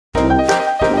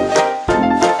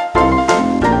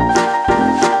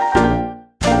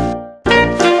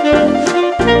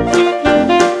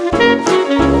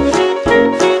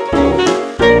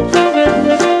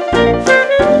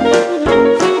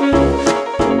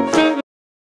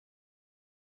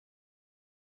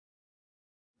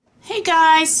Hey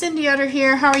guys, Cindy Utter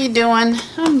here. How are you doing?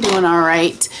 I'm doing all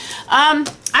right.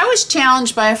 I was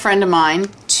challenged by a friend of mine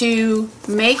to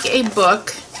make a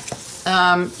book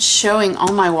showing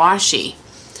all my washi.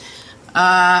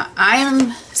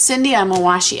 I'm Cindy. I'm a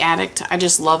washi addict. I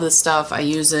just love this stuff. I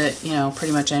use it, you know,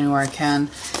 pretty much anywhere I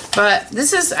can. But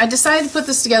this is, I decided to put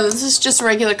this together. This is just a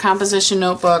regular composition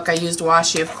notebook. I used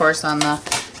washi, of course, on the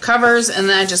covers, and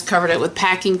then I just covered it with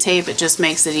packing tape. It just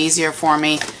makes it easier for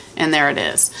me. And there it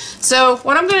is. So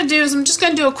what I'm going to do is I'm just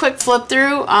going to do a quick flip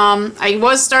through. I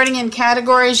was starting in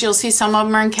categories. You'll see some of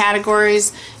them are in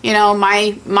categories. You know,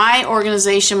 my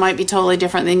organization might be totally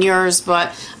different than yours,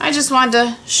 but I just wanted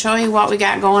to show you what we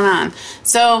got going on.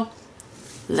 So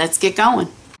let's get going.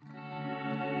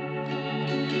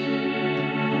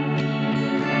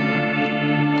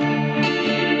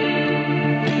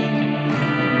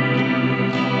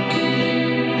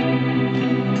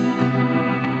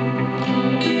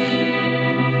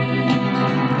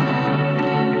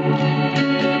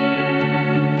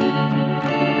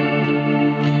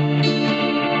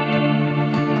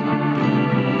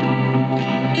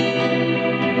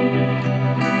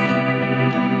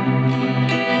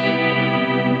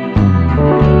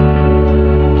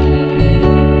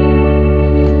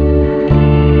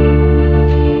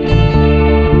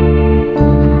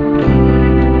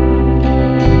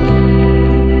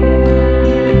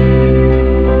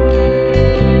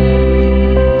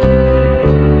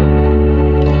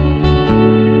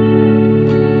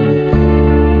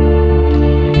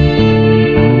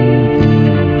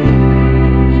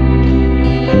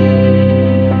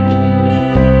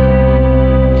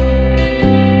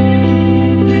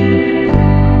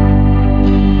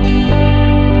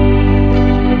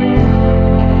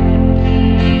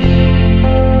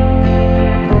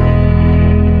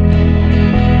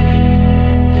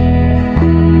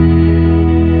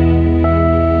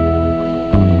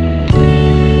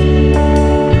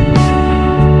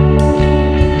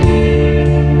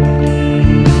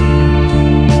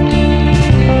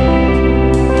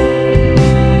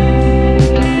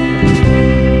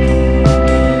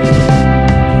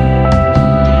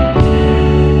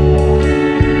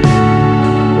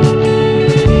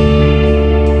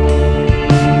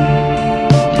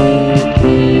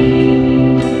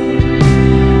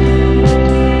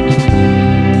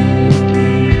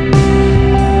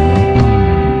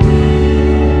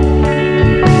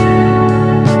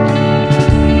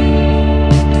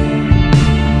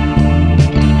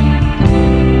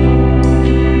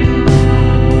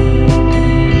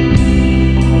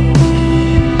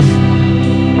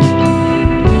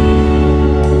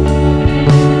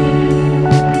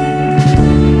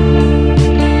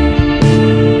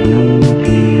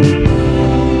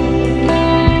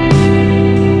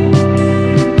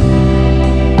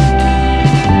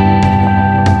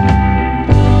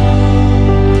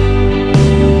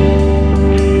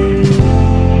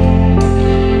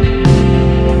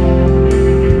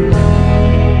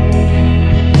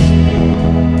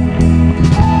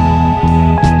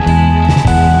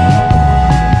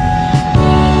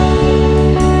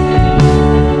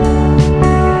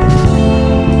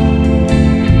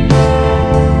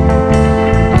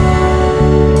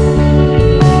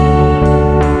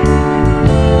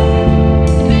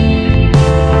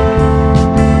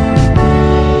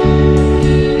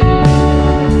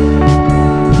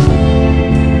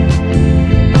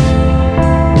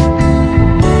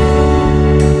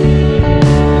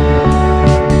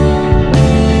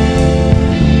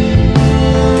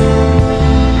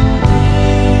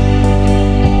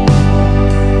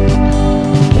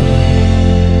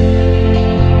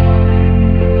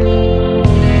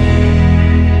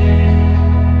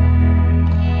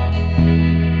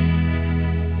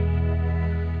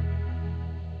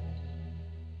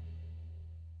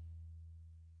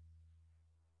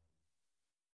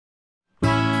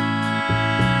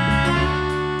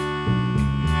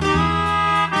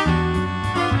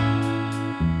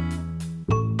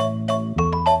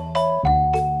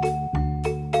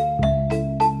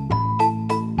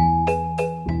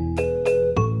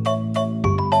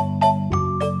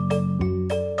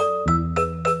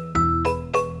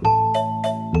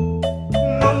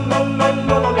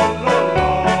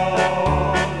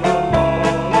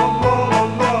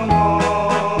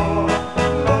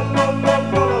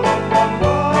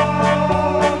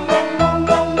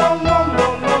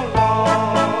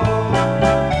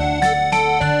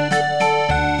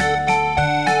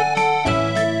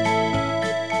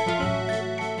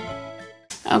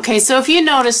 Okay, so if you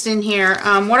noticed in here,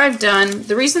 what I've done,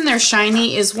 the reason they're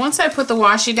shiny is once I put the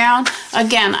washi down,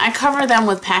 again, I cover them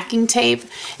with packing tape.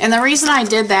 And the reason I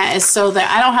did that is so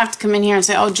that I don't have to come in here and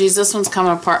say, oh, geez, this one's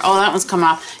coming apart. Oh, that one's coming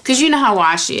off. Because you know how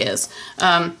washi is.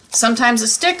 Sometimes it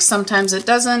sticks, sometimes it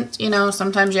doesn't. You know,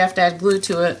 sometimes you have to add glue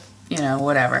to it. You know,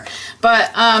 whatever.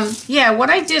 But, yeah, what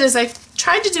I did is I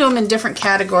tried to do them in different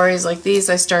categories. Like these,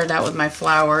 I started out with my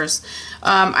flowers.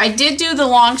 I did do the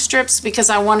long strips because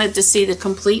I wanted to see the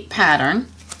complete pattern.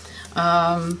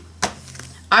 I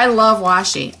love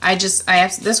washi.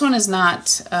 This one is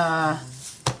not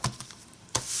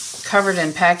covered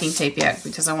in packing tape yet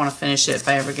because I want to finish it if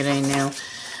I ever get any new.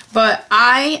 But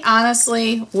I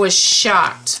honestly was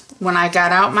shocked when I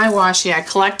got out my washi. I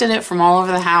collected it from all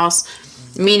over the house.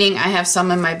 Meaning I have some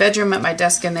in my bedroom at my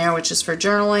desk in there, which is for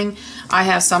journaling. I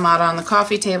have some out on the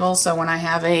coffee table, so when I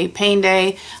have a pain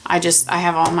day, I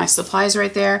have all my supplies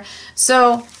right there.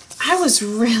 So I was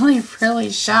really, really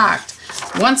shocked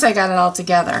once I got it all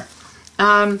together.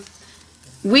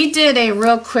 We did a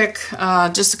real quick,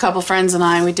 just a couple friends and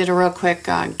I, we did a real quick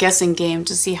guessing game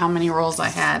to see how many rolls I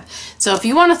had. So if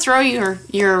you want to throw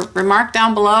your remark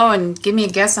down below and give me a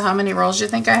guess of how many rolls you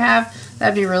think I have,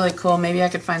 that'd be really cool. Maybe I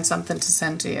could find something to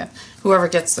send to you, whoever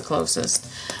gets the closest.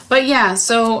 But yeah,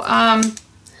 so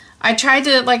I tried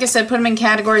to, like I said, put them in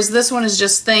categories. This one is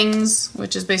just things,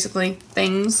 which is basically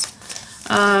things.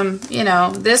 You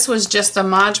know, this was just a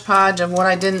Mod Podge of what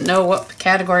I didn't know what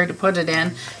category to put it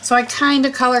in. So I kind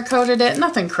of color coded it,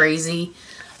 nothing crazy.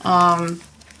 I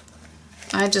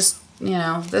just, you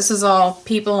know, this is all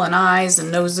people and eyes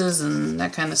and noses and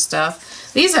that kind of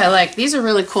stuff. These I like. These are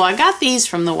really cool. I got these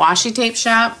from the washi tape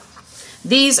shop.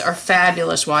 These are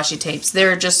fabulous washi tapes.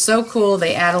 They're just so cool.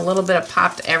 They add a little bit of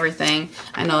pop to everything.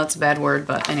 I know that's a bad word,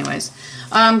 but anyways.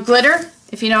 Glitter.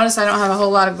 If you notice, I don't have a whole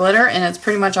lot of glitter, and it's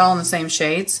pretty much all in the same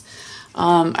shades.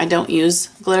 I don't use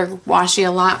glitter washi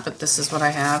a lot, but this is what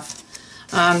I have.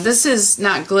 This is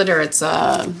not glitter. It's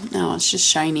no, it's just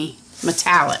shiny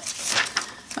metallic.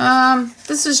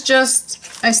 This is just,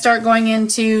 I start going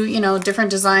into, you know, different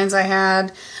designs I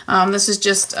had. This is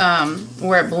just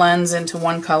where it blends into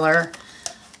one color.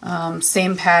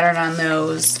 Same pattern on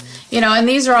those. You know, and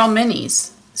these are all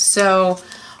minis. So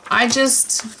I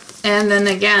just, and then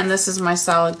again, this is my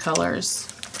solid colors.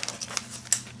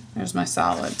 There's my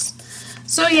solids.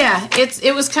 So yeah,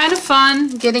 it was kind of fun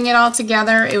getting it all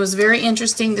together. It was very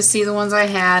interesting to see the ones I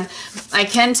had. I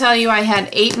can tell you I had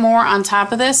 8 more on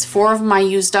top of this. 4 of them I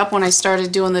used up when I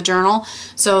started doing the journal.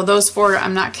 So those 4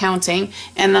 I'm not counting.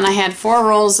 And then I had 4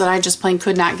 rolls that I just plain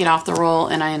could not get off the roll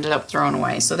and I ended up throwing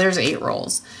away. So there's 8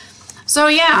 rolls. So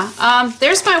yeah,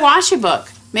 there's my washi book.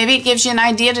 Maybe it gives you an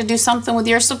idea to do something with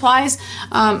your supplies.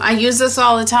 I use this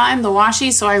all the time, the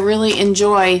washi, so I really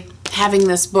enjoy having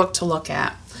this book to look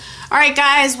at. Alright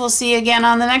guys, we'll see you again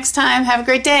on the next time. Have a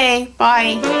great day.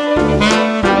 Bye.